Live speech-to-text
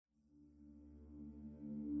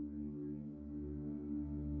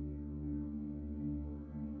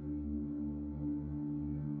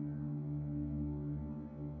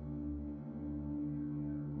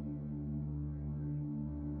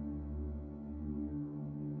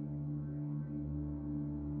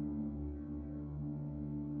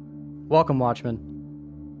Welcome, Watchman.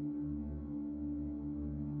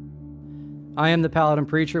 I am the Paladin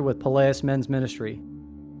Preacher with Peleus Men's Ministry.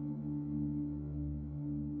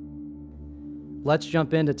 Let's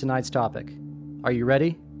jump into tonight's topic. Are you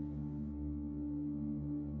ready?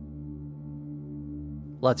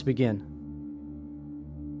 Let's begin.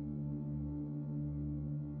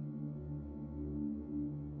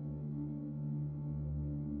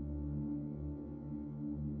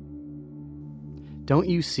 Don't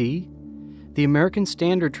you see? The American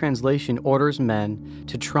Standard Translation orders men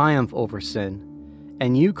to triumph over sin,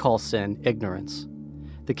 and you call sin ignorance.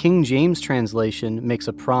 The King James translation makes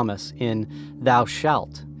a promise in "thou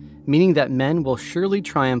shalt," meaning that men will surely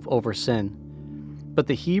triumph over sin. But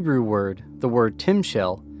the Hebrew word, the word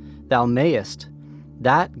timshel, "thou mayest,"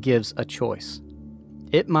 that gives a choice.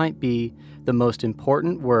 It might be the most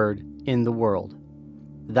important word in the world.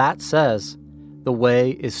 That says, the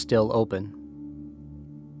way is still open.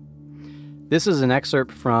 This is an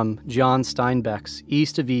excerpt from John Steinbeck's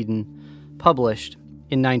East of Eden, published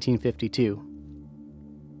in 1952.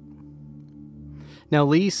 Now,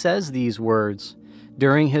 Lee says these words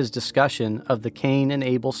during his discussion of the Cain and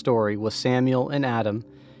Abel story with Samuel and Adam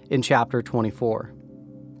in chapter 24.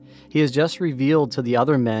 He has just revealed to the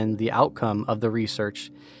other men the outcome of the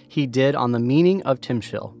research he did on the meaning of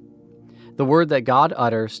timshel, the word that God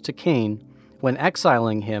utters to Cain when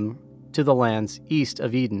exiling him to the lands east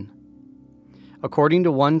of Eden. According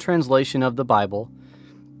to one translation of the Bible,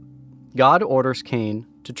 God orders Cain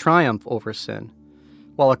to triumph over sin,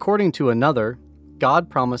 while according to another, God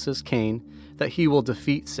promises Cain that he will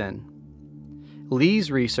defeat sin. Lee's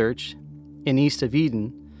research in East of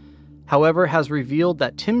Eden, however, has revealed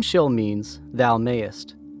that timshel means "thou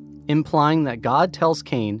mayest," implying that God tells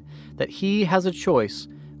Cain that he has a choice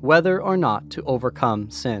whether or not to overcome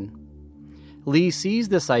sin. Lee sees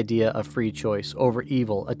this idea of free choice over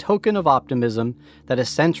evil a token of optimism that is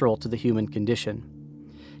central to the human condition.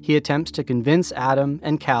 He attempts to convince Adam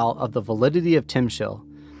and Cal of the validity of timshel,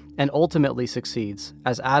 and ultimately succeeds,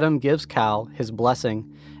 as Adam gives Cal his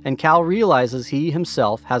blessing, and Cal realizes he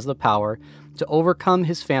himself has the power to overcome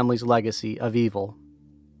his family's legacy of evil.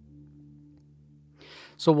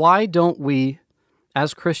 So why don't we,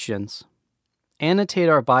 as Christians, annotate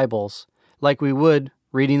our Bibles like we would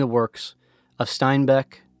reading the works of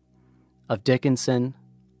Steinbeck, of Dickinson,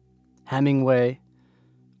 Hemingway,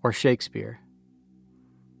 or Shakespeare?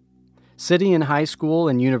 Sitting in high school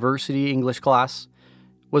and university English class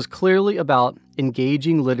was clearly about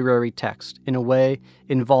engaging literary text in a way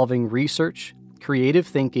involving research, creative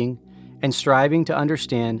thinking, and striving to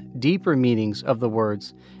understand deeper meanings of the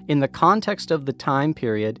words in the context of the time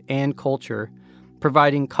period and culture,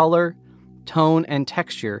 providing color, tone, and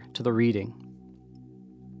texture to the reading.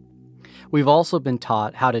 We've also been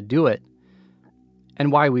taught how to do it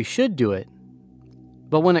and why we should do it.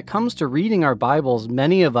 But when it comes to reading our Bibles,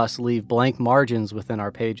 many of us leave blank margins within our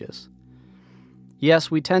pages. Yes,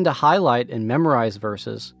 we tend to highlight and memorize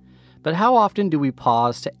verses, but how often do we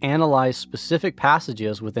pause to analyze specific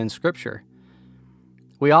passages within Scripture?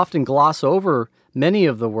 We often gloss over many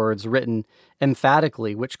of the words written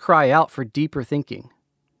emphatically, which cry out for deeper thinking.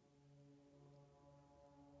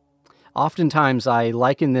 Oftentimes, I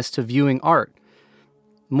liken this to viewing art,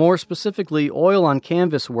 more specifically oil on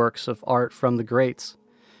canvas works of art from the greats.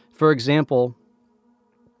 For example,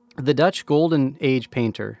 the Dutch Golden Age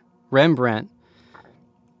painter, Rembrandt,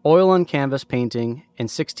 oil on canvas painting in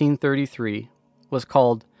 1633 was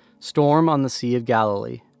called Storm on the Sea of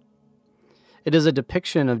Galilee. It is a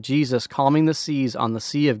depiction of Jesus calming the seas on the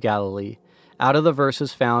Sea of Galilee out of the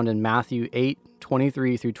verses found in Matthew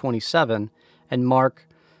 8:23 through 27 and Mark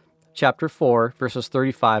chapter 4, verses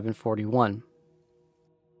 35 and 41.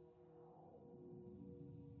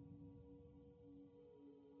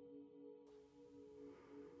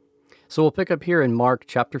 So we'll pick up here in Mark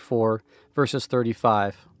chapter 4, verses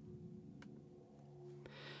 35.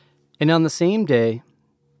 And on the same day,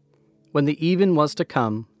 when the even was to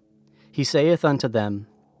come, he saith unto them,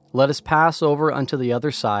 Let us pass over unto the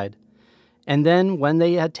other side. And then, when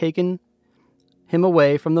they had taken him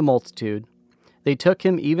away from the multitude, they took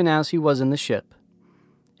him even as he was in the ship.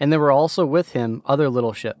 And there were also with him other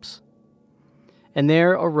little ships. And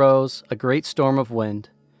there arose a great storm of wind,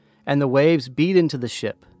 and the waves beat into the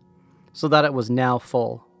ship, so that it was now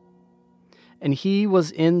full. And he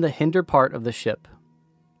was in the hinder part of the ship,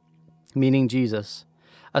 meaning Jesus,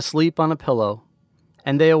 asleep on a pillow.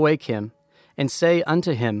 And they awake him, and say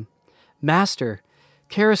unto him, Master,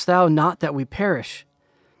 carest thou not that we perish?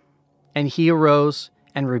 And he arose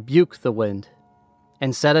and rebuked the wind,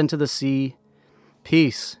 and said unto the sea,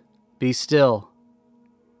 Peace, be still.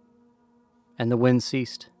 And the wind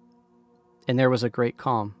ceased, and there was a great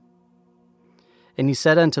calm. And he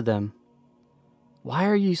said unto them, Why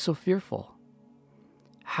are ye so fearful?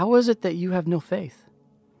 How is it that you have no faith?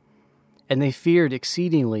 And they feared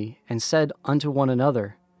exceedingly, and said unto one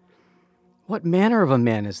another, What manner of a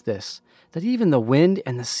man is this, that even the wind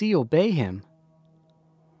and the sea obey him?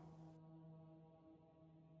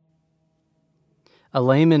 A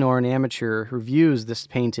layman or an amateur who views this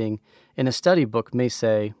painting in a study book may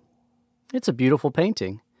say, It's a beautiful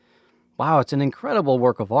painting. Wow, it's an incredible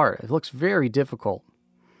work of art. It looks very difficult.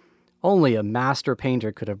 Only a master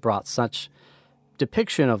painter could have brought such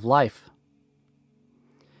depiction of life.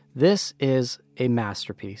 This is a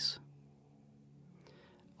masterpiece.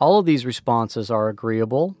 All of these responses are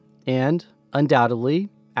agreeable and undoubtedly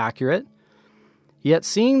accurate, yet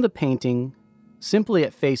seeing the painting simply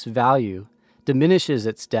at face value diminishes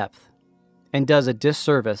its depth and does a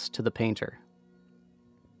disservice to the painter.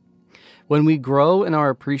 When we grow in our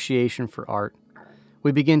appreciation for art,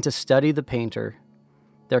 we begin to study the painter,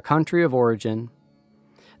 their country of origin,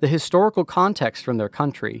 the historical context from their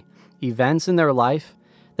country, events in their life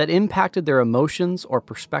that impacted their emotions or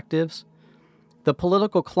perspectives, the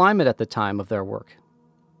political climate at the time of their work.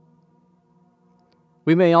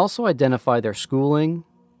 We may also identify their schooling,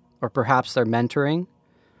 or perhaps their mentoring.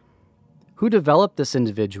 Who developed this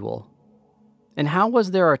individual, and how was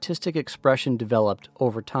their artistic expression developed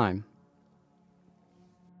over time?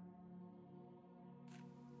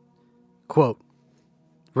 Quote,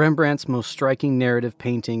 Rembrandt's most striking narrative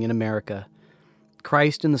painting in America,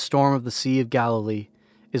 Christ in the Storm of the Sea of Galilee,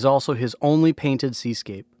 is also his only painted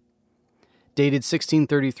seascape. Dated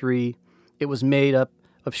 1633, it was made up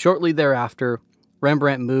of shortly thereafter,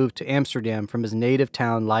 Rembrandt moved to Amsterdam from his native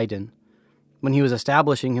town Leiden, when he was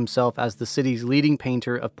establishing himself as the city's leading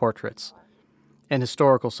painter of portraits and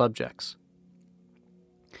historical subjects.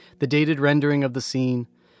 The dated rendering of the scene,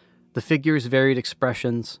 the figures' varied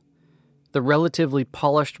expressions, the relatively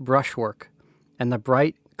polished brushwork, and the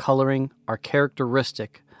bright coloring are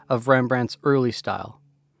characteristic of Rembrandt's early style.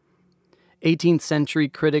 18th century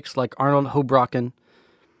critics like Arnold Houbraken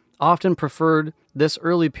often preferred this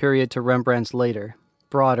early period to Rembrandt's later,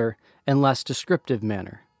 broader, and less descriptive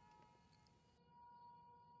manner.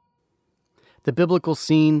 The biblical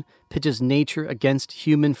scene pitches nature against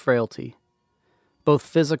human frailty, both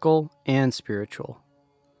physical and spiritual.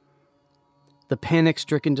 The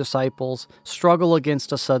panic-stricken disciples struggle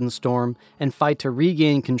against a sudden storm and fight to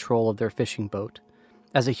regain control of their fishing boat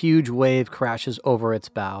as a huge wave crashes over its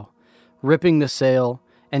bow, ripping the sail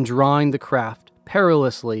and drawing the craft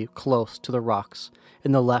perilously close to the rocks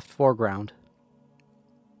in the left foreground.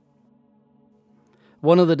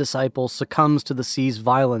 One of the disciples succumbs to the sea's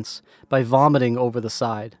violence by vomiting over the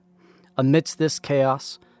side. Amidst this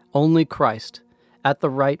chaos, only Christ, at the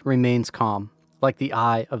right, remains calm, like the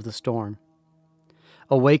eye of the storm.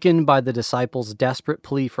 Awakened by the disciples' desperate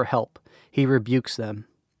plea for help, he rebukes them.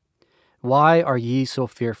 Why are ye so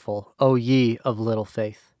fearful, O ye of little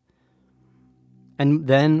faith? And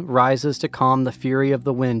then rises to calm the fury of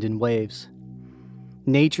the wind and waves.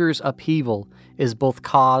 Nature's upheaval is both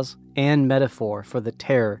cause and metaphor for the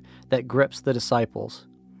terror that grips the disciples,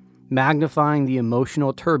 magnifying the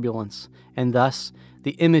emotional turbulence and thus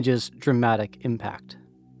the image's dramatic impact.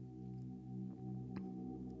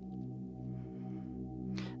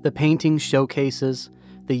 The painting showcases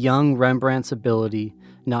the young Rembrandt's ability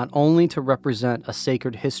not only to represent a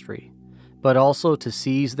sacred history, but also to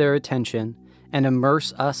seize their attention and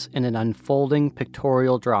immerse us in an unfolding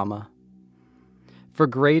pictorial drama. For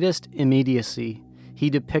greatest immediacy, he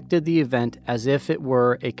depicted the event as if it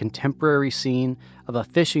were a contemporary scene of a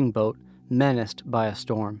fishing boat menaced by a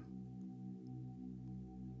storm.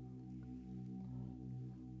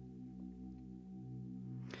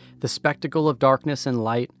 The spectacle of darkness and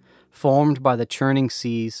light, formed by the churning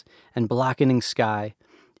seas and blackening sky,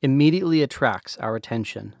 immediately attracts our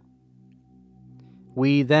attention.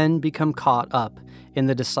 We then become caught up in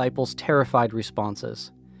the disciples' terrified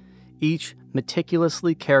responses, each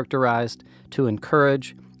meticulously characterized to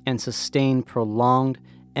encourage and sustain prolonged,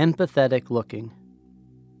 empathetic looking.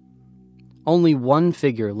 Only one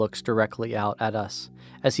figure looks directly out at us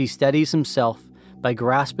as he steadies himself by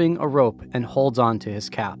grasping a rope and holds on to his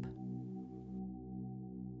cap.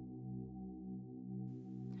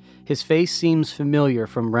 His face seems familiar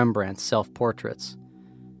from Rembrandt's self-portraits,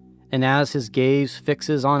 and as his gaze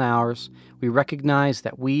fixes on ours, we recognize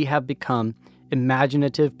that we have become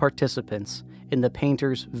imaginative participants in the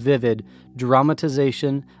painter's vivid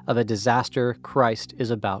dramatization of a disaster Christ is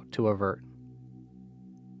about to avert.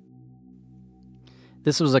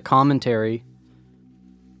 This was a commentary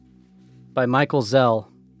by Michael Zell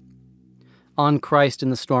On Christ in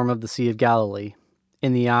the Storm of the Sea of Galilee,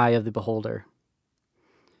 in the Eye of the Beholder,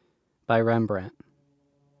 by Rembrandt.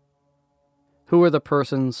 Who are the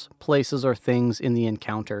persons, places, or things in the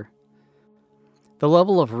encounter? The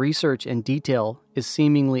level of research and detail is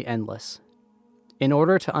seemingly endless. In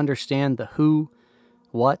order to understand the who,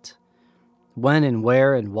 what, when and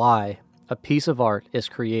where and why a piece of art is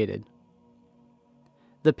created.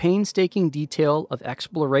 The painstaking detail of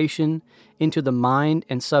exploration into the mind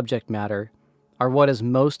and subject matter are what is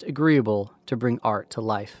most agreeable to bring art to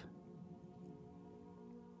life.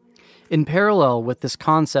 In parallel with this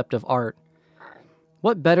concept of art,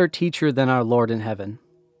 what better teacher than our Lord in heaven,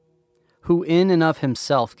 who in and of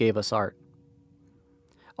himself gave us art?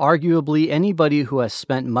 Arguably, anybody who has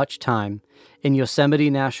spent much time in Yosemite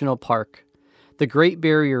National Park, the Great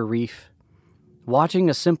Barrier Reef, watching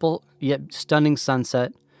a simple yet stunning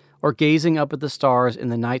sunset, or gazing up at the stars in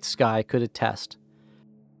the night sky could attest.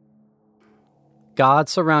 God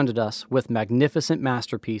surrounded us with magnificent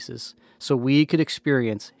masterpieces so we could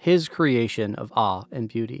experience his creation of awe and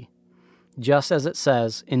beauty, just as it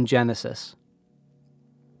says in Genesis.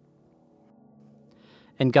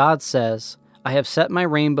 And God says, I have set my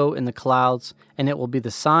rainbow in the clouds, and it will be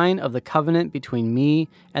the sign of the covenant between me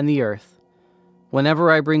and the earth.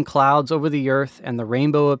 Whenever I bring clouds over the earth and the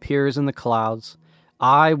rainbow appears in the clouds,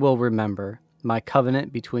 I will remember my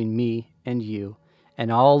covenant between me and you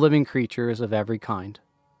and all living creatures of every kind.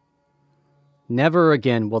 Never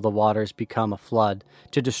again will the waters become a flood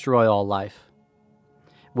to destroy all life.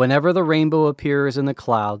 Whenever the rainbow appears in the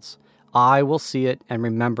clouds, I will see it and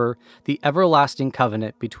remember the everlasting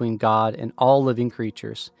covenant between God and all living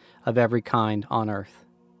creatures of every kind on earth.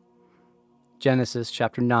 Genesis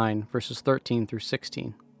chapter 9, verses 13 through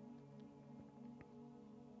 16.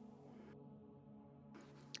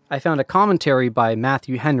 I found a commentary by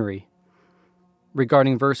Matthew Henry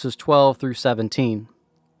regarding verses 12 through 17.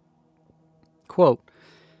 Quote,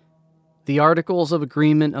 the articles of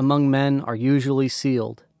agreement among men are usually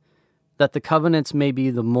sealed, that the covenants may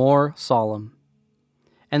be the more solemn,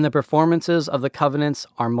 and the performances of the covenants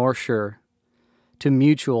are more sure, to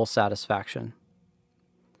mutual satisfaction.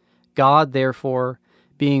 God, therefore,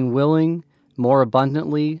 being willing more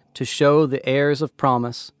abundantly to show the heirs of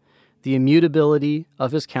promise the immutability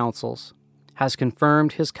of his counsels, has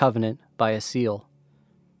confirmed his covenant by a seal,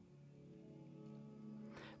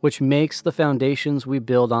 which makes the foundations we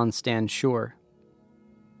build on stand sure.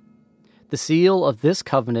 The seal of this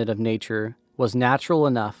covenant of nature was natural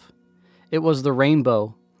enough. It was the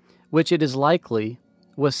rainbow, which it is likely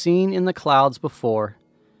was seen in the clouds before,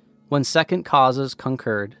 when second causes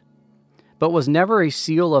concurred, but was never a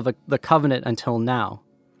seal of the covenant until now,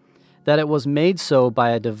 that it was made so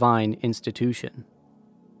by a divine institution.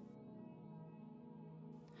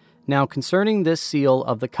 Now concerning this seal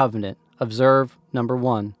of the covenant, observe, number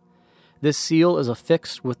 1, this seal is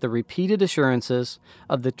affixed with the repeated assurances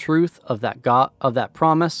of the truth of that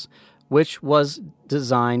promise, which was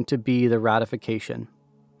designed to be the ratification.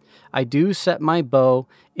 I do set my bow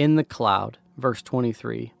in the cloud, verse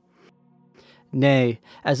 23. Nay,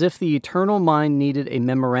 as if the eternal mind needed a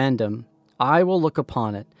memorandum, I will look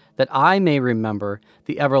upon it, that I may remember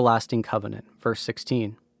the everlasting covenant, verse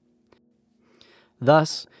 16.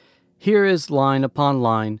 Thus, here is line upon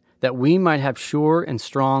line, that we might have sure and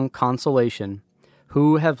strong consolation,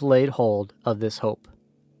 who have laid hold of this hope.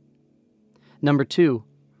 Number 2,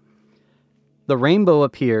 the rainbow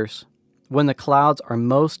appears when the clouds are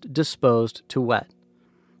most disposed to wet,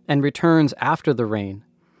 and returns after the rain,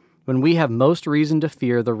 when we have most reason to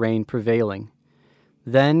fear the rain prevailing.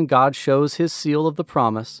 Then God shows his seal of the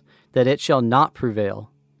promise that it shall not prevail.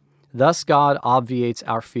 Thus God obviates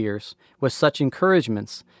our fears with such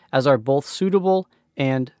encouragements as are both suitable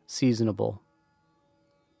and seasonable.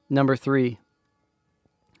 Number 3,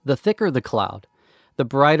 the thicker the cloud, the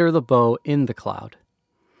brighter the bow in the cloud.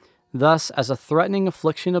 Thus, as a threatening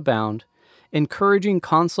affliction abound, encouraging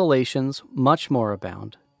consolations much more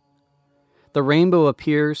abound. The rainbow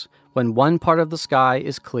appears when one part of the sky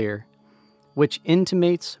is clear, which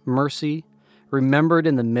intimates mercy remembered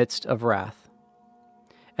in the midst of wrath.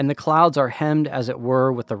 And the clouds are hemmed as it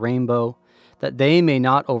were with the rainbow, that they may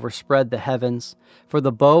not overspread the heavens, for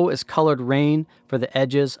the bow is colored rain for the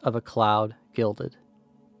edges of a cloud gilded.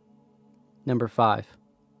 Number 5.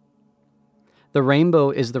 The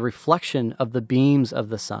rainbow is the reflection of the beams of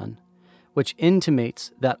the sun, which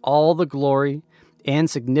intimates that all the glory and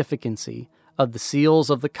significancy of the seals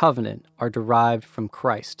of the covenant are derived from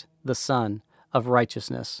Christ, the Son of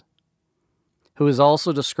righteousness, who is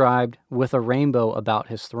also described with a rainbow about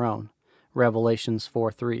his throne, Revelations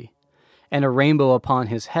 4:3, and a rainbow upon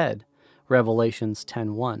his head, Revelations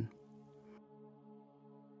 10:1.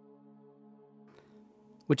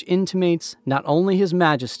 which intimates not only his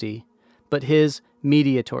majesty, but his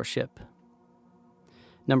mediatorship.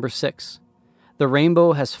 Number 6. The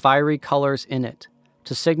rainbow has fiery colors in it,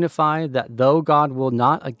 to signify that though God will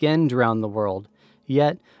not again drown the world,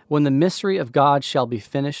 yet when the mystery of God shall be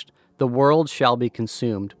finished, the world shall be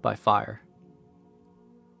consumed by fire.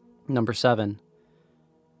 Number 7.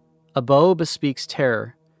 A bow bespeaks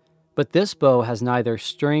terror, but this bow has neither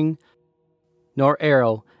string nor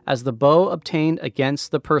arrow, as the bow obtained against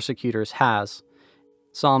the persecutors has.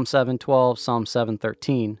 Psalm 7:12, Psalm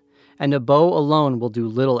 7:13. And a bow alone will do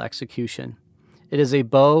little execution. It is a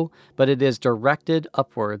bow, but it is directed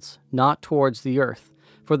upwards, not towards the earth,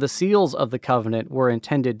 for the seals of the covenant were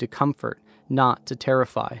intended to comfort, not to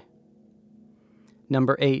terrify.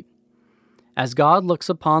 Number 8. As God looks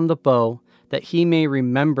upon the bow, that he may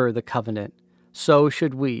remember the covenant, so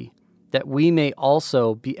should we, that we may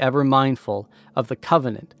also be ever mindful of the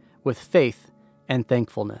covenant with faith and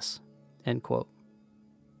thankfulness." End quote.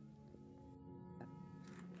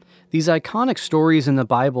 These iconic stories in the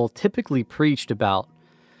Bible typically preached about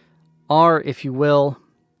are, if you will,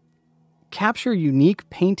 capture unique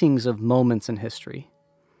paintings of moments in history.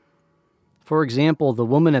 For example, the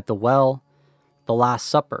woman at the well, the Last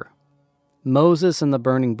Supper, Moses and the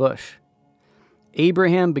burning bush,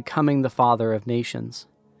 Abraham becoming the father of nations,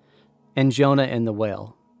 and Jonah and the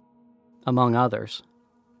whale, among others.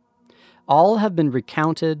 All have been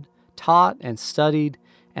recounted, taught, and studied,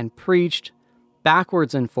 and preached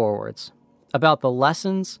backwards and forwards about the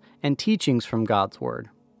lessons and teachings from God's Word.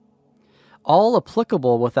 All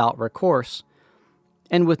applicable without recourse,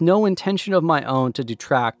 and with no intention of my own to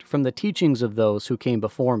detract from the teachings of those who came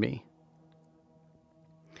before me.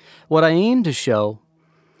 What I aim to show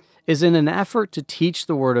is in an effort to teach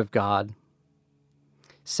the Word of God.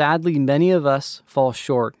 Sadly, many of us fall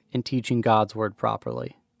short in teaching God's Word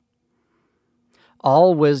properly.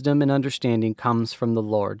 All wisdom and understanding comes from the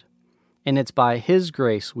Lord, and it's by His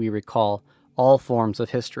grace we recall all forms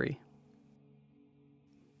of history,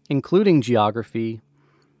 including geography,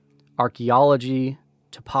 archaeology,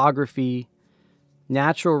 topography,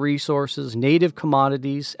 natural resources, native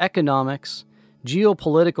commodities, economics,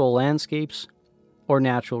 geopolitical landscapes, or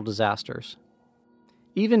natural disasters.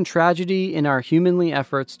 Even tragedy in our humanly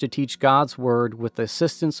efforts to teach God's Word with the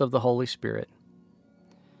assistance of the Holy Spirit.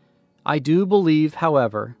 I do believe,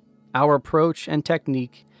 however, our approach and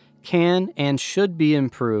technique can and should be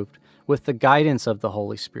improved with the guidance of the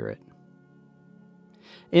Holy Spirit.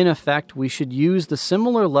 In effect, we should use the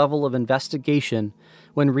similar level of investigation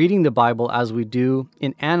when reading the Bible as we do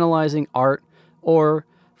in analyzing art or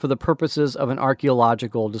for the purposes of an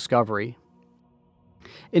archaeological discovery.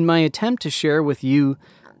 In my attempt to share with you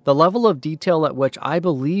the level of detail at which I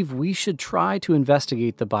believe we should try to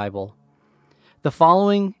investigate the Bible, the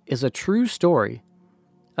following is a true story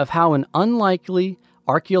of how an unlikely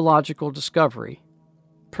archaeological discovery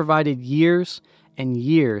provided years and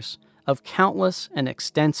years of countless and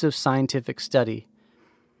extensive scientific study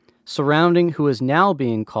surrounding who is now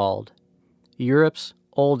being called Europe's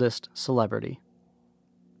oldest celebrity.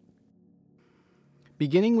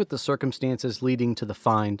 Beginning with the circumstances leading to the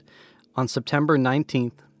find, on September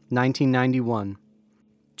 19, 1991,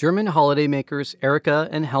 German holidaymakers Erika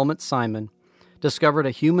and Helmut Simon discovered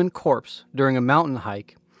a human corpse during a mountain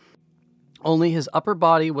hike. Only his upper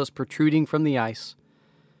body was protruding from the ice.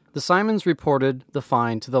 The Simons reported the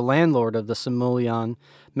find to the landlord of the Simulian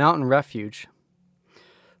mountain refuge,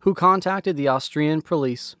 who contacted the Austrian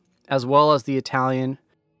police as well as the Italian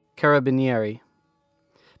Carabinieri.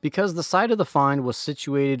 Because the site of the find was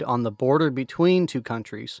situated on the border between two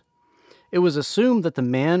countries, it was assumed that the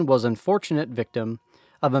man was an unfortunate victim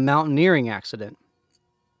of a mountaineering accident.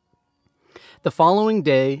 The following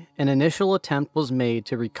day, an initial attempt was made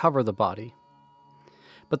to recover the body,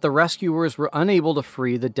 but the rescuers were unable to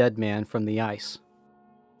free the dead man from the ice,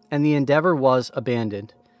 and the endeavor was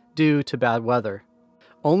abandoned due to bad weather.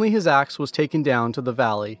 Only his axe was taken down to the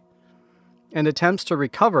valley, and attempts to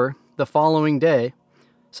recover the following day,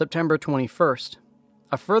 September 21st,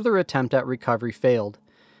 a further attempt at recovery failed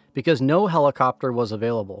because no helicopter was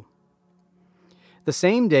available. The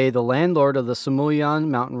same day, the landlord of the Simulian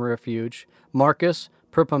mountain refuge, Marcus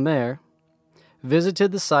Perpamer,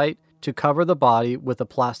 visited the site to cover the body with a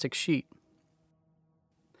plastic sheet.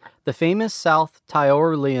 The famous South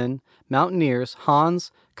Tyrolean mountaineers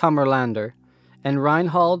Hans Kammerlander and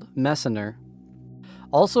Reinhold Messner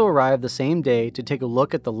also arrived the same day to take a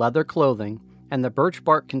look at the leather clothing and the birch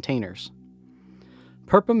bark containers.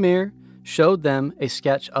 Perpamer showed them a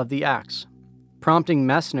sketch of the axe, prompting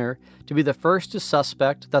Messner to be the first to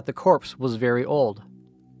suspect that the corpse was very old.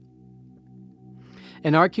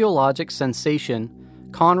 An archaeologic sensation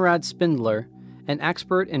Konrad Spindler, an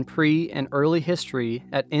expert in pre- and early history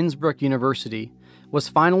at Innsbruck University, was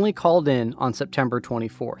finally called in on September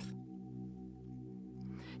 24th.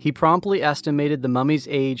 He promptly estimated the mummy's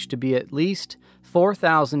age to be at least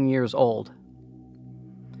 4,000 years old.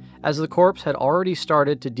 As the corpse had already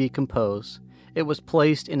started to decompose, it was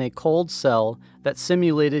placed in a cold cell that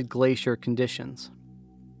simulated glacier conditions.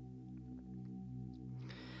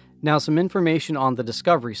 Now, some information on the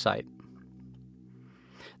discovery site.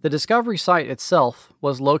 The discovery site itself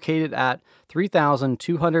was located at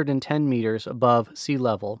 3,210 meters above sea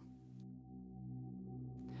level,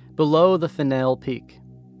 below the Finale Peak.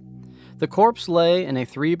 The corpse lay in a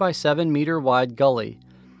 3 by 7 meter wide gully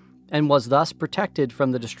and was thus protected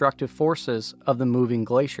from the destructive forces of the moving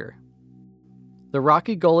glacier. The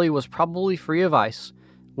rocky gully was probably free of ice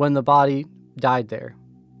when the body died there.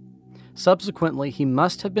 Subsequently, he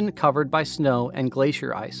must have been covered by snow and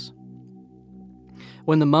glacier ice.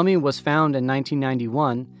 When the mummy was found in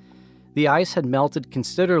 1991, the ice had melted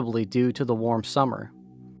considerably due to the warm summer.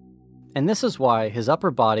 And this is why his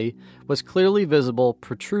upper body was clearly visible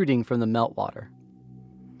protruding from the meltwater.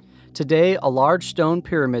 Today, a large stone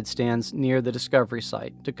pyramid stands near the discovery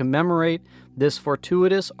site to commemorate this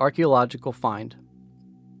fortuitous archaeological find.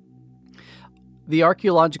 The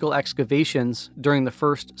archaeological excavations during the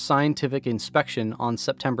first scientific inspection on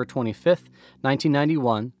September 25,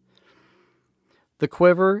 1991, the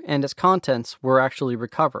quiver and its contents were actually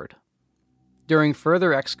recovered. During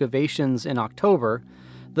further excavations in October,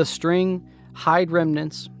 the string, hide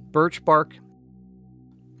remnants, birch bark,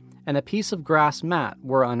 and a piece of grass mat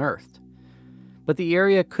were unearthed, but the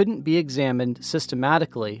area couldn't be examined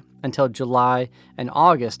systematically until July and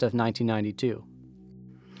August of 1992.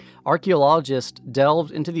 Archaeologists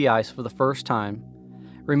delved into the ice for the first time,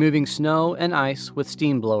 removing snow and ice with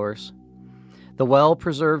steam blowers. The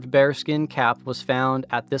well-preserved bearskin cap was found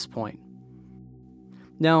at this point.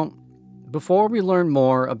 Now, before we learn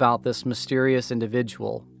more about this mysterious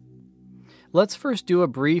individual, let's first do a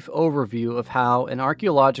brief overview of how an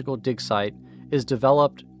archaeological dig site is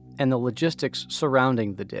developed and the logistics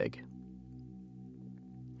surrounding the dig.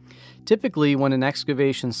 Typically, when an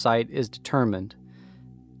excavation site is determined,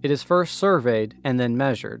 it is first surveyed and then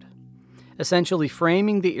measured, essentially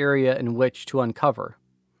framing the area in which to uncover.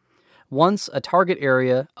 Once a target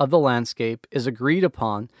area of the landscape is agreed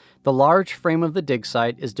upon, the large frame of the dig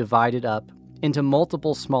site is divided up into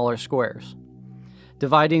multiple smaller squares,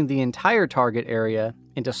 dividing the entire target area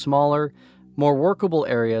into smaller, more workable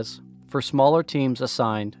areas for smaller teams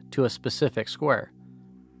assigned to a specific square.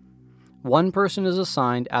 One person is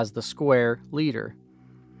assigned as the square leader,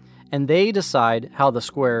 and they decide how the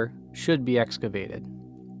square should be excavated.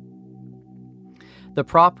 The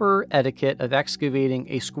proper etiquette of excavating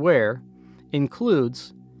a square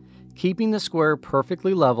includes keeping the square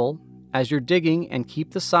perfectly level as you're digging and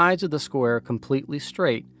keep the sides of the square completely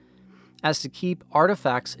straight as to keep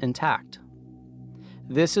artifacts intact.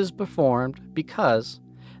 This is performed because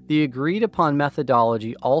the agreed upon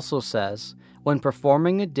methodology also says when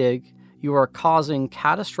performing a dig, you are causing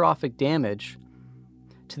catastrophic damage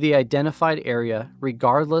to the identified area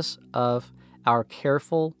regardless of our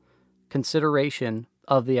careful consideration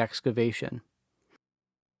of the excavation.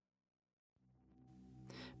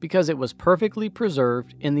 Because it was perfectly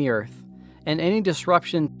preserved in the earth, and any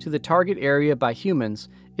disruption to the target area by humans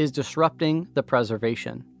is disrupting the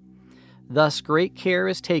preservation. Thus, great care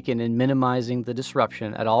is taken in minimizing the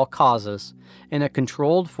disruption at all causes in a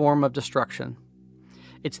controlled form of destruction.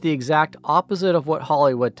 It's the exact opposite of what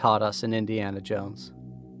Hollywood taught us in Indiana Jones.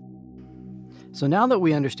 So now that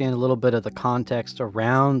we understand a little bit of the context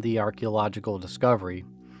around the archaeological discovery,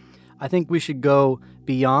 I think we should go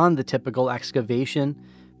beyond the typical excavation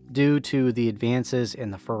due to the advances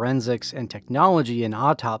in the forensics and technology in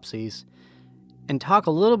autopsies and talk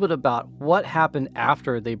a little bit about what happened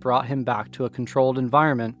after they brought him back to a controlled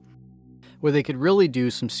environment where they could really do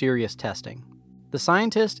some serious testing. The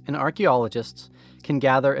scientists and archaeologists can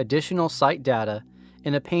gather additional site data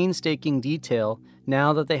in a painstaking detail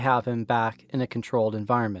now that they have him back in a controlled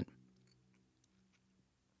environment.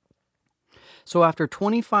 So after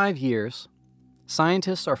 25 years,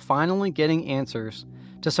 scientists are finally getting answers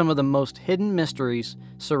to some of the most hidden mysteries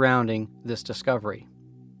surrounding this discovery.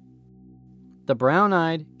 The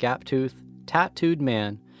brown-eyed, gap-toothed, tattooed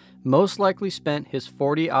man most likely spent his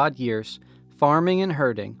 40-odd years farming and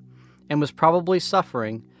herding and was probably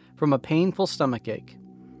suffering from a painful stomachache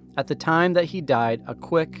at the time that he died a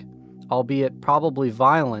quick, albeit probably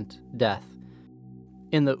violent, death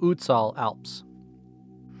in the Ötztal Alps.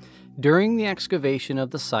 During the excavation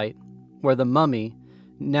of the site, where the mummy,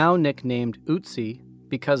 now nicknamed Ötzi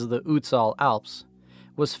because of the Ötztal Alps,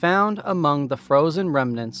 was found among the frozen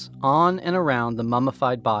remnants on and around the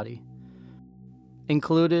mummified body.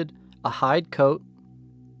 Included a hide coat,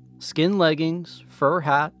 skin leggings, fur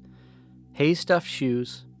hat, hay-stuffed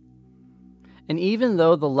shoes, and even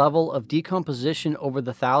though the level of decomposition over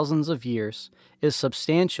the thousands of years is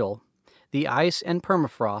substantial, the ice and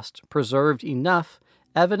permafrost preserved enough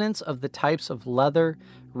evidence of the types of leather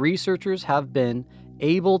researchers have been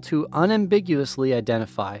able to unambiguously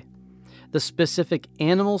identify the specific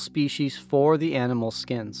animal species for the animal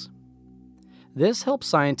skins. This helps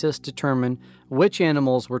scientists determine which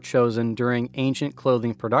animals were chosen during ancient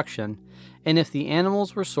clothing production, and if the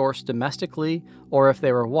animals were sourced domestically or if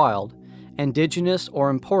they were wild, indigenous or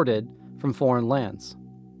imported from foreign lands.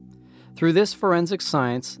 Through this forensic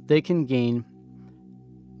science, they can gain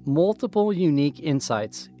multiple unique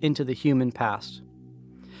insights into the human past.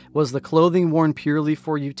 Was the clothing worn purely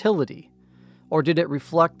for utility, or did it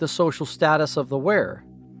reflect the social status of the wearer?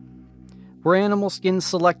 Were animal skins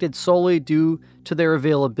selected solely due to their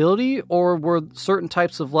availability, or were certain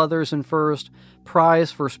types of leathers and furs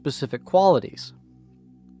prized for specific qualities?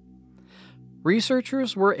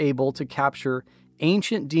 Researchers were able to capture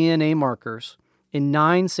ancient DNA markers in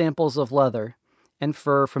 9 samples of leather and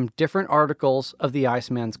fur from different articles of the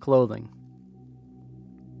Iceman's clothing.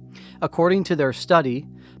 According to their study,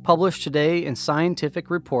 published today in Scientific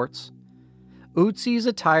Reports, Ötzi's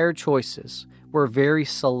attire choices were very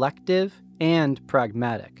selective and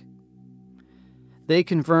pragmatic. They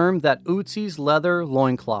confirmed that Ötzi's leather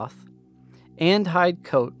loincloth and hide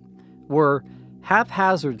coat were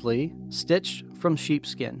haphazardly stitched from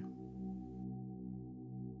sheepskin.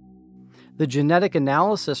 The genetic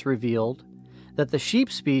analysis revealed that the sheep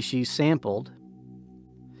species sampled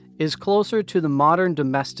is closer to the modern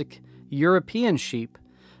domestic European sheep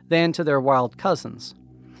than to their wild cousins,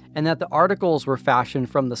 and that the articles were fashioned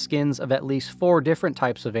from the skins of at least 4 different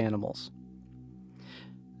types of animals.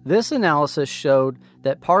 This analysis showed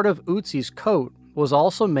that part of Ötzi's coat was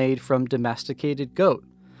also made from domesticated goat,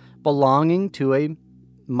 belonging to a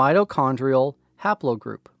mitochondrial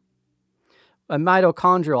haplogroup. A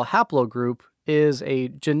mitochondrial haplogroup is a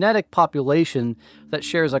genetic population that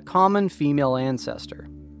shares a common female ancestor.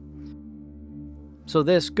 So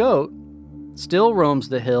this goat still roams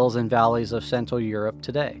the hills and valleys of Central Europe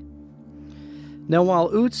today. Now, while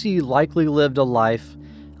Ötzi likely lived a life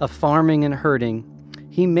of farming and herding,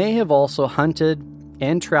 he may have also hunted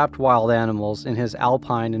and trapped wild animals in his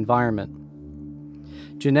alpine environment.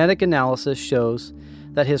 Genetic analysis shows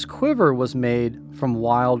that his quiver was made from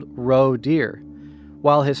wild roe deer,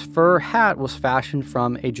 while his fur hat was fashioned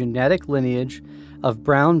from a genetic lineage of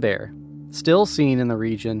brown bear, still seen in the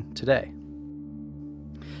region today.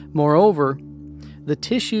 Moreover, the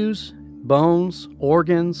tissues, bones,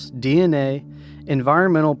 organs, DNA,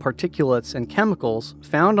 environmental particulates, and chemicals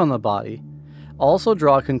found on the body also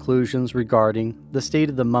draw conclusions regarding the state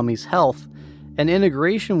of the mummy's health and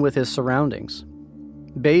integration with his surroundings.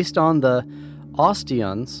 Based on the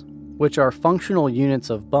osteons, which are functional units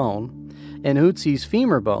of bone, and Ötzi's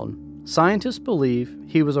femur bone, scientists believe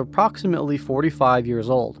he was approximately 45 years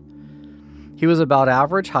old. He was about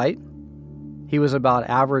average height, he was about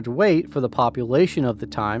average weight for the population of the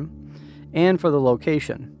time, and for the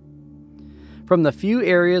location. From the few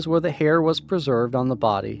areas where the hair was preserved on the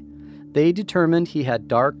body, they determined he had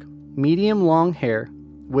dark, medium-long hair,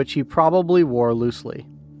 which he probably wore loosely.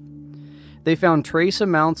 They found trace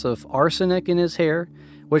amounts of arsenic in his hair,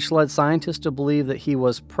 which led scientists to believe that he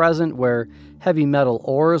was present where heavy metal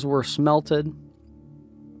ores were smelted.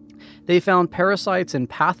 They found parasites and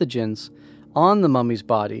pathogens on the mummy's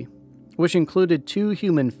body, which included 2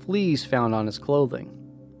 human fleas found on his clothing.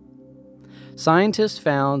 Scientists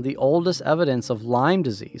found the oldest evidence of Lyme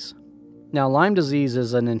disease. Now, Lyme disease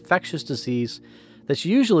is an infectious disease that's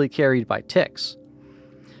usually carried by ticks.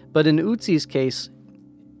 But in Ötzi's case,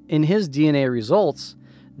 in his DNA results,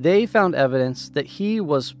 they found evidence that he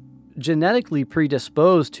was genetically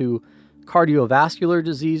predisposed to cardiovascular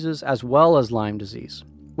diseases as well as Lyme disease,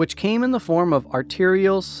 which came in the form of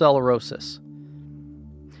arteriosclerosis.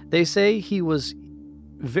 They say he was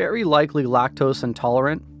very likely lactose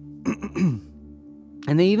intolerant,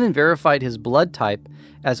 and they even verified his blood type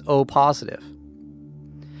as O positive.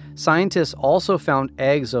 Scientists also found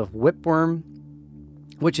eggs of whipworm,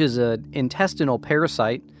 which is an intestinal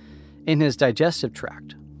parasite, in his digestive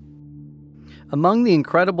tract. Among the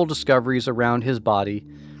incredible discoveries around his body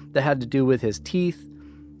that had to do with his teeth,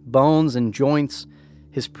 bones, and joints,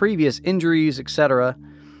 his previous injuries, etc.,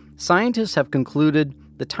 scientists have concluded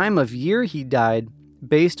the time of year he died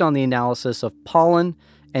based on the analysis of pollen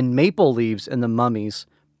and maple leaves in the mummy's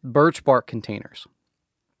birch bark containers.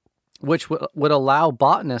 which would allow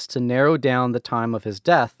botanists to narrow down the time of his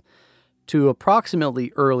death to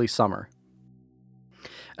approximately early summer.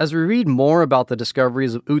 As we read more about the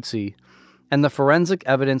discoveries of Ötzi and the forensic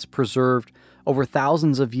evidence preserved over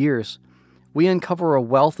thousands of years, we uncover a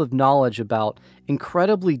wealth of knowledge about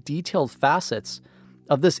incredibly detailed facets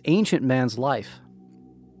of this ancient man's life.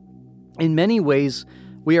 In many ways,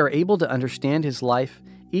 we are able to understand his life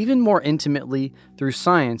even more intimately through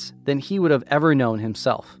science than he would have ever known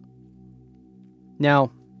himself.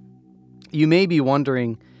 Now, you may be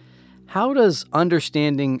wondering, how does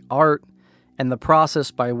understanding art and the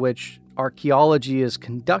process by which archaeology is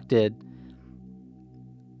conducted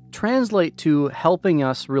translate to helping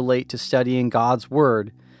us relate to studying God's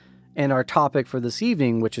Word and our topic for this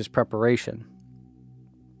evening, which is preparation?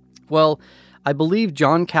 Well, I believe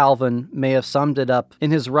John Calvin may have summed it up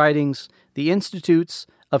in his writings, The Institutes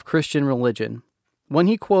of Christian Religion, when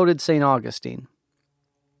he quoted St. Augustine.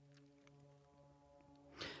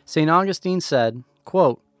 St. Augustine said,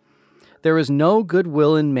 quote, "There is no good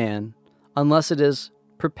will in man unless it is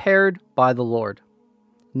prepared by the Lord.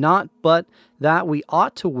 Not but that we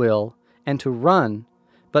ought to will and to run,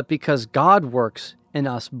 but because God works in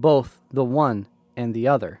us both the one and the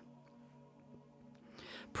other."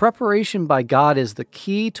 Preparation by God is the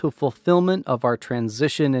key to fulfillment of our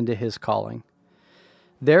transition into His calling.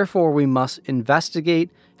 Therefore, we must investigate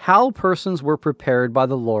how persons were prepared by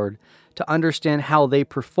the Lord to understand how they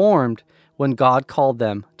performed when God called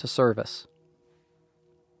them to service.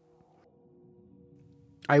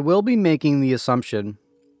 I will be making the assumption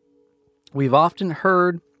we've often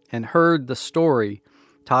heard the story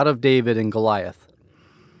taught of David and Goliath.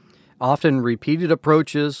 Often repeated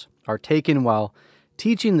approaches are taken while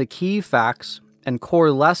teaching the key facts and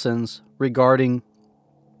core lessons regarding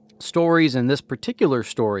stories in this particular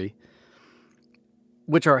story,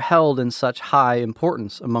 which are held in such high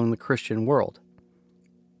importance among the Christian world.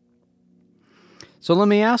 So let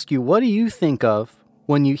me ask you, what do you think of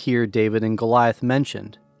when you hear David and Goliath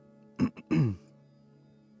mentioned?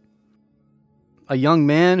 A young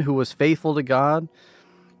man who was faithful to God,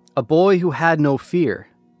 a boy who had no fear,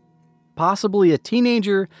 possibly a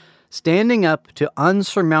teenager standing up to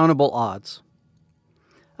unsurmountable odds,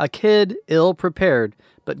 a kid ill-prepared,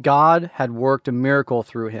 but God had worked a miracle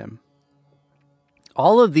through him.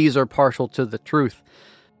 All of these are partial to the truth,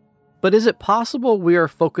 but is it possible we are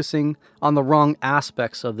focusing on the wrong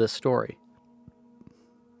aspects of this story?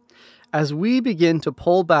 As we begin to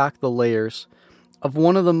pull back the layers of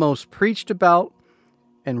one of the most preached about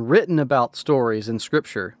and written about stories in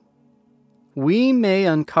Scripture, we may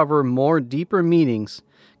uncover more deeper meanings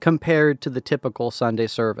compared to the typical Sunday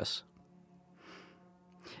service.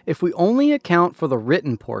 If we only account for the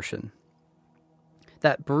written portion,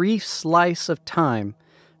 that brief slice of time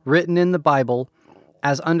written in the Bible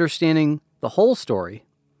as understanding the whole story,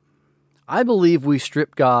 I believe we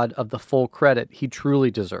strip God of the full credit He truly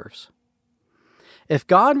deserves. If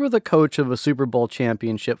God were the coach of a Super Bowl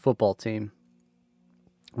championship football team,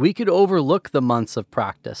 we could overlook the months of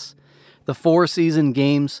practice, the 4 season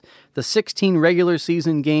games, the 16 regular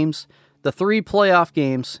season games, the 3 playoff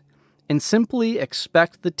games, and simply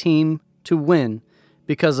expect the team to win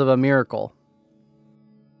because of a miracle.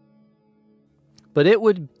 But it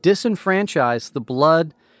would disenfranchise the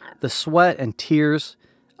blood, the sweat, and tears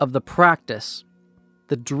of the practice,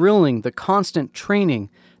 the drilling, the constant training,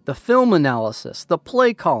 the film analysis, the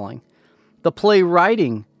play calling, the play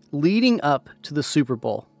writing leading up to the Super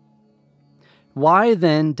Bowl. Why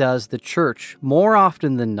then does the church, more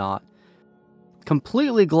often than not,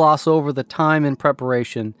 completely gloss over the time and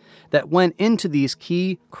preparation that went into these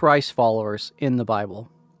key Christ followers in the Bible?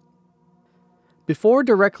 Before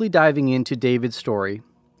directly diving into David's story,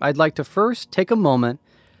 I'd like to first take a moment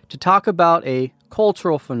to talk about a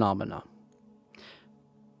cultural phenomena.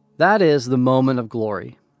 That is the moment of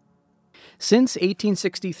glory. Since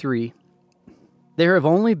 1863, there have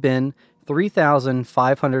only been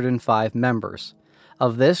 3,505 members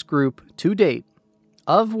of this group to date,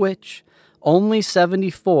 of which only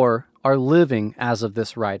 74 are living as of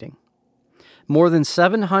this writing. More than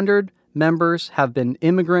 700 members have been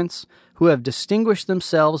immigrants who have distinguished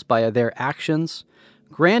themselves by their actions,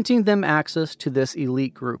 granting them access to this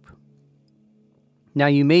elite group. Now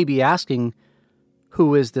you may be asking,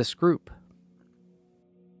 who is this group?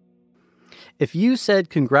 If you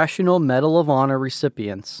said Congressional Medal of Honor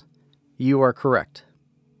recipients, you are correct.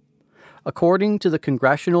 According to the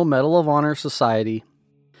Congressional Medal of Honor Society,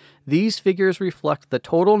 these figures reflect the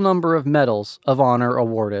total number of medals of honor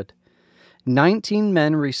awarded. 19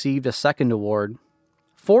 men received a second award.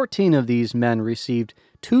 14 of these men received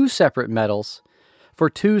 2 separate medals for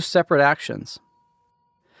 2 separate actions.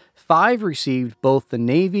 5 received both the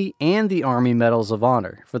Navy and the Army Medals of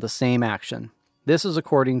Honor for the same action. This is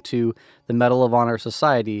according to the Medal of Honor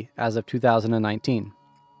Society as of 2019.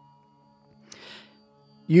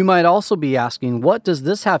 You might also be asking, what does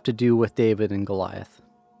this have to do with David and Goliath?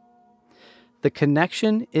 The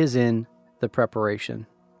connection is in the preparation.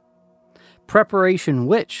 Preparation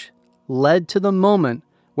which led to the moment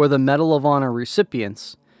where the Medal of Honor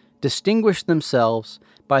recipients distinguished themselves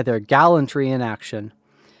by their gallantry in action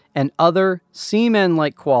and other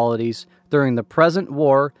seaman-like qualities during the present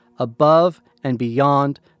war above and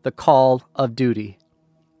beyond the call of duty.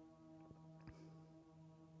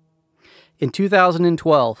 In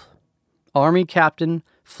 2012, Army Captain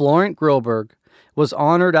Florent Groberg was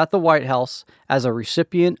honored at the White House as a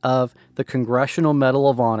recipient of the Congressional Medal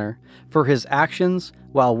of Honor for his actions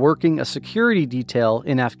while working a security detail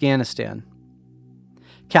in Afghanistan.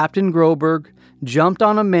 Captain Groberg jumped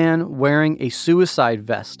on a man wearing a suicide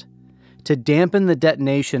vest to dampen the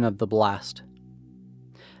detonation of the blast.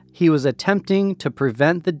 He was attempting to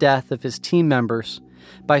prevent the death of his team members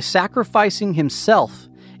by sacrificing himself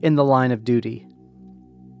in the line of duty.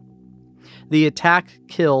 The attack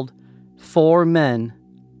killed 4 men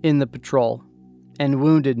in the patrol and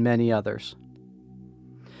wounded many others.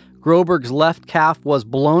 Groberg's left calf was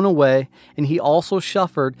blown away, and he also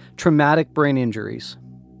suffered traumatic brain injuries.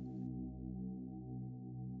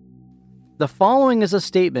 The following is a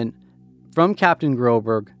statement from Captain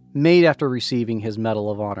Groberg made after receiving his Medal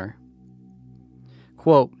of Honor.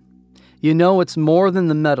 Quote, "You know, it's more than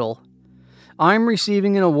the medal. I'm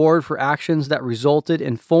receiving an award for actions that resulted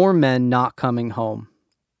in 4 men not coming home.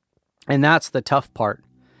 And that's the tough part.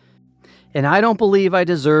 And I don't believe I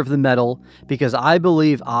deserve the medal because I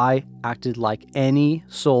believe I acted like any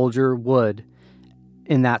soldier would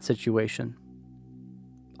in that situation.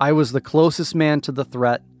 I was the closest man to the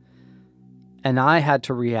threat, and I had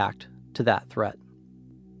to react to that threat.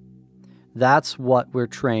 That's what we're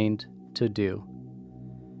trained to do.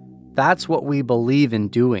 That's what we believe in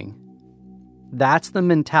doing. That's the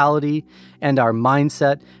mentality and our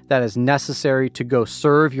mindset that is necessary to go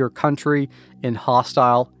serve your country in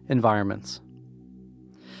hostile environments.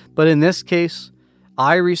 But in this case,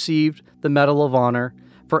 I received the Medal of Honor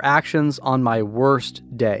for actions on my worst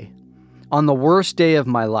day, on the worst day of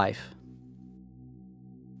my life.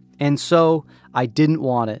 And so I didn't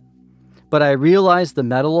want it, but I realized the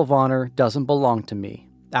Medal of Honor doesn't belong to me.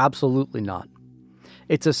 Absolutely not.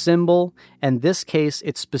 It's a symbol, and this case,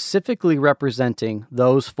 it's specifically representing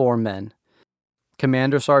those 4 men: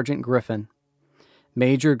 Commander Sergeant Griffin,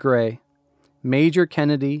 Major Gray, Major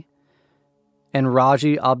Kennedy, and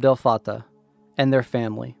Raji Abdel Fattah, and their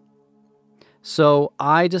family. So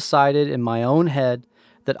I decided in my own head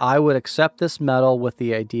that I would accept this medal with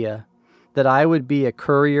the idea that I would be a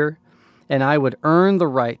courier and I would earn the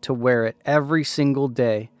right to wear it every single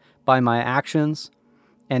day by my actions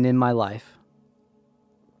and in my life.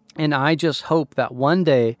 And I just hope that one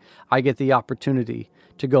day I get the opportunity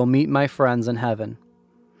to go meet my friends in heaven.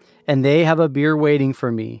 And they have a beer waiting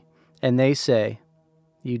for me, and they say,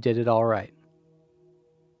 "You did it all right."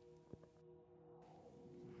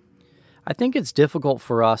 I think it's difficult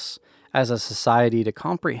for us as a society to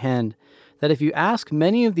comprehend that if you ask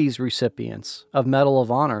many of these recipients of Medal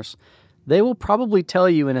of Honors, they will probably tell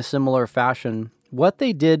you in a similar fashion what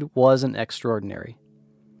they did wasn't extraordinary.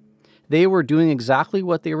 They were doing exactly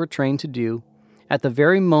what they were trained to do at the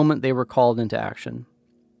very moment they were called into action.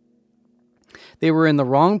 They were in the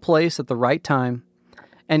wrong place at the right time,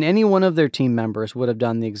 and any one of their team members would have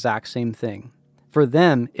done the exact same thing for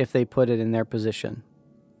them if they put it in their position.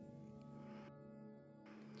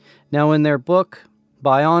 Now, in their book,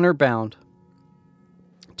 By Honor Bound,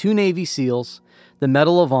 2 Navy SEALs, the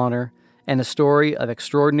Medal of Honor, and a Story of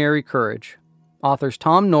Extraordinary Courage, authors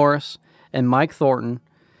Tom Norris and Mike Thornton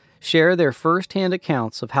share their first-hand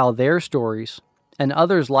accounts of how their stories, and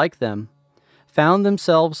others like them, found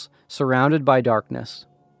themselves surrounded by darkness,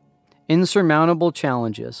 insurmountable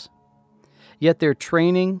challenges, yet their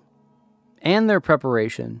training and their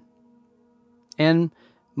preparation, and,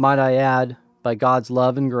 might I add, by God's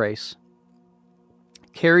love and grace,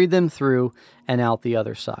 carried them through and out the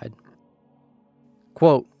other side.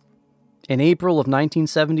 Quote, "In April of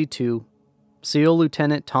 1972, SEAL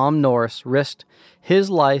Lieutenant Tom Norris risked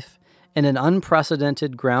his life in an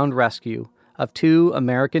unprecedented ground rescue of 2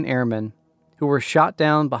 American airmen who were shot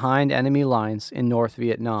down behind enemy lines in North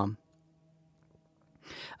Vietnam,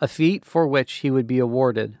 a feat for which he would be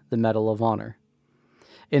awarded the Medal of Honor,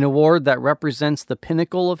 an award that represents the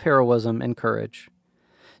pinnacle of heroism and courage.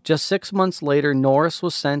 Just 6 months later, Norris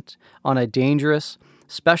was sent on a dangerous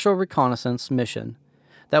special reconnaissance mission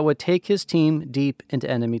that would take his team deep into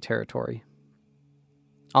enemy territory.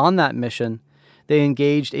 On that mission, they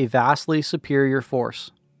engaged a vastly superior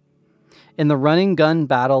force. In the running gun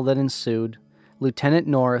battle that ensued, Lieutenant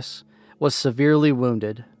Norris was severely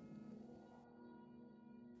wounded.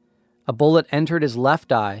 A bullet entered his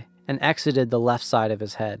left eye and exited the left side of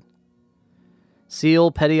his head.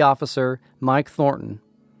 SEAL Petty Officer Mike Thornton,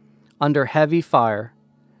 under heavy fire,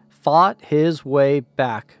 fought his way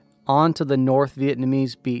back onto the North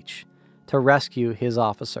Vietnamese beach to rescue his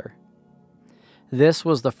officer. This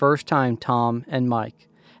was the first time Tom and Mike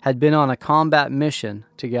had been on a combat mission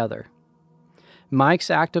together. Mike's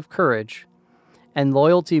act of courage and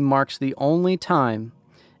loyalty marks the only time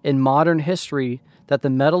in modern history that the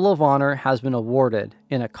Medal of Honor has been awarded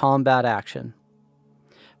in a combat action,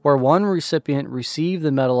 where one recipient received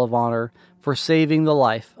the Medal of Honor for saving the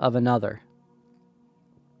life of another.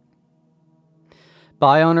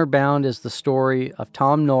 By Honor Bound is the story of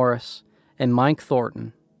Tom Norris and Mike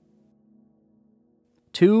Thornton,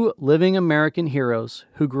 two living American heroes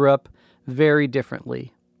who grew up very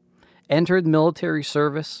differently, entered military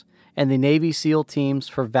service and the Navy SEAL teams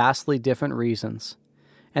for vastly different reasons,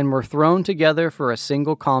 and were thrown together for a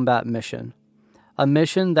single combat mission, a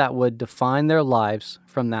mission that would define their lives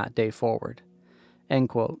from that day forward." End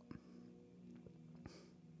quote.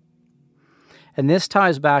 And this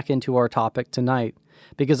ties back into our topic tonight,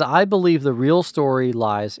 because I believe the real story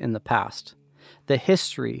lies in the past, the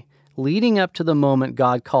history leading up to the moment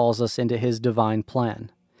God calls us into his divine plan.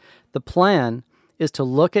 The plan is to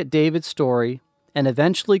look at David's story and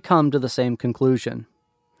eventually come to the same conclusion.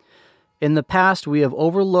 In the past, we have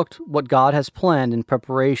overlooked what God has planned in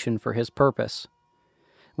preparation for his purpose.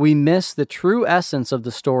 We miss the true essence of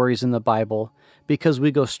the stories in the Bible because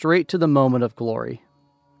we go straight to the moment of glory.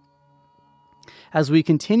 As we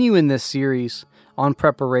continue in this series on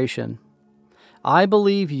preparation, I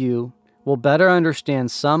believe you will better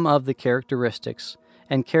understand some of the characteristics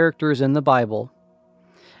and characters in the Bible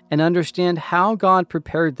and understand how God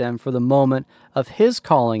prepared them for the moment of his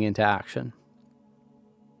calling into action.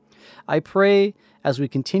 I pray as we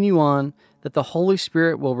continue on that the Holy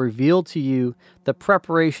Spirit will reveal to you the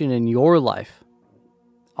preparation in your life,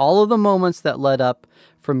 all of the moments that led up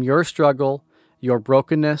from your struggle, your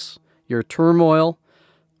brokenness, your turmoil,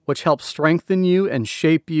 which helped strengthen you and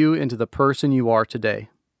shape you into the person you are today.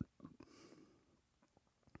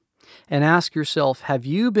 And ask yourself, have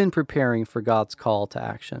you been preparing for God's call to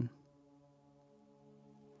action?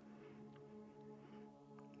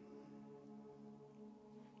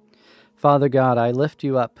 Father God, I lift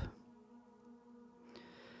you up.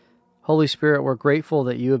 Holy Spirit, we're grateful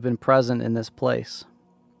that you have been present in this place.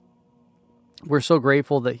 We're so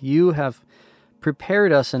grateful that you have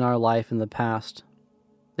prepared us in our life in the past,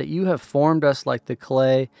 that you have formed us like the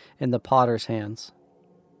clay in the potter's hands.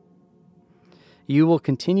 You will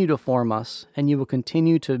continue to form us, and you will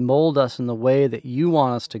continue to mold us in the way that you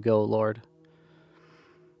want us to go, Lord.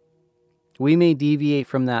 We may deviate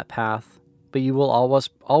from that path, but you will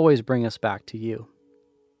always bring us back to you.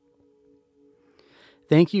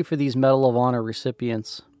 Thank you for these Medal of Honor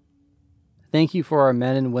recipients. Thank you for our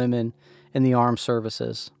men and women in the armed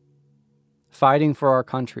services, fighting for our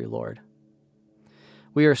country, Lord.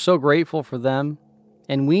 We are so grateful for them,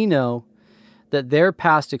 and we know that their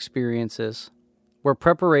past experiences were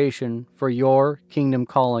preparation for your kingdom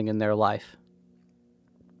calling in their life.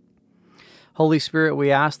 Holy Spirit,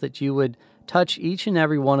 we ask that you would touch each and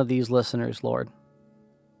every one of these listeners, Lord.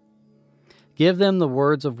 Give them the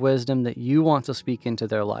words of wisdom that you want to speak into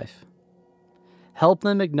their life. Help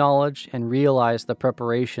them acknowledge and realize the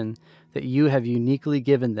preparation that you have uniquely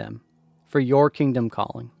given them for your kingdom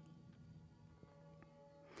calling.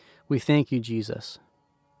 We thank you, Jesus.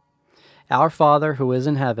 Our Father who is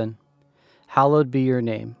in heaven, hallowed be your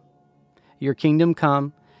name. Your kingdom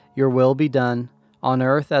come, your will be done, on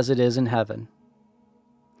earth as it is in heaven.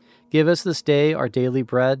 Give us this day our daily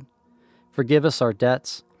bread. Forgive us our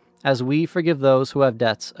debts, as we forgive those who have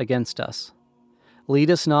debts against us. Lead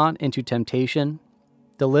us not into temptation.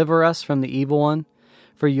 Deliver us from the evil one.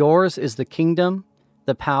 For yours is the kingdom,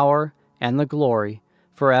 the power, and the glory,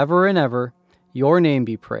 forever and ever. Your name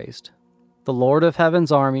be praised. The Lord of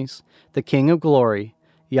heaven's armies, the King of glory,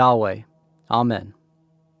 Yahweh. Amen.